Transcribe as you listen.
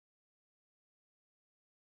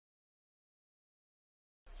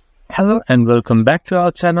Hello and welcome back to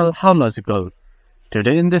our channel How Logical.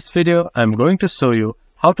 Today in this video, I am going to show you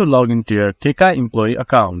how to log into your Keka employee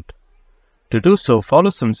account. To do so, follow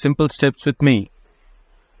some simple steps with me.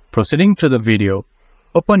 Proceeding to the video,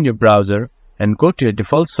 open your browser and go to your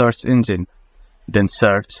default search engine. Then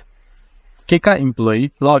search Keka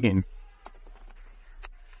employee login.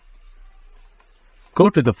 Go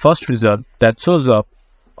to the first result that shows up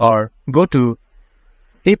or go to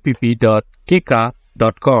app.keka.com.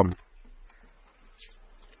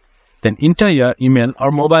 Then enter your email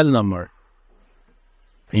or mobile number.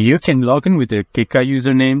 You can log in with your Keka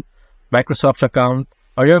username, Microsoft account,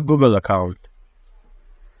 or your Google account.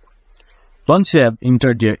 Once you have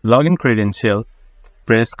entered your login credential,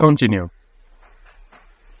 press continue.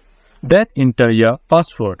 Then enter your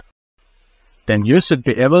password. Then you should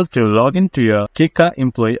be able to log into your Keka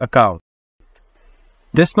employee account.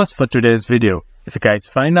 This much for today's video. If you guys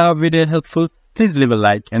find our video helpful, please leave a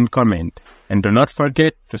like and comment. And do not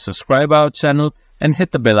forget to subscribe our channel and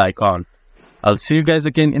hit the bell icon. I'll see you guys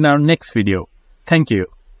again in our next video. Thank you.